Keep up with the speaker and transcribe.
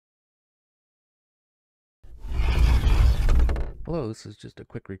Hello, this is just a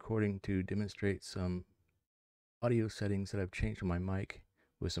quick recording to demonstrate some audio settings that I've changed on my mic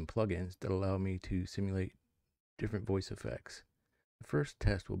with some plugins that allow me to simulate different voice effects. The first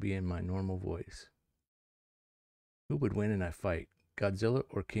test will be in my normal voice. Who would win in a fight, Godzilla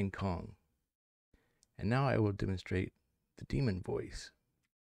or King Kong? And now I will demonstrate the demon voice.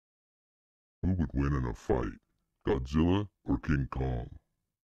 Who would win in a fight, Godzilla or King Kong?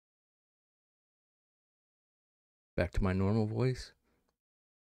 Back to my normal voice.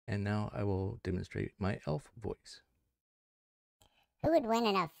 And now I will demonstrate my elf voice. Who would win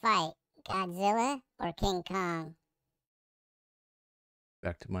in a fight, Godzilla or King Kong?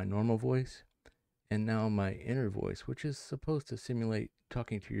 Back to my normal voice. And now my inner voice, which is supposed to simulate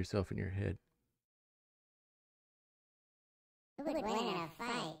talking to yourself in your head. Who would win in a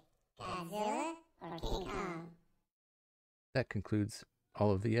fight, Godzilla or King Kong? That concludes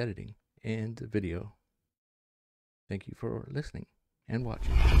all of the editing and the video. Thank you for listening and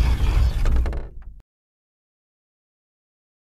watching.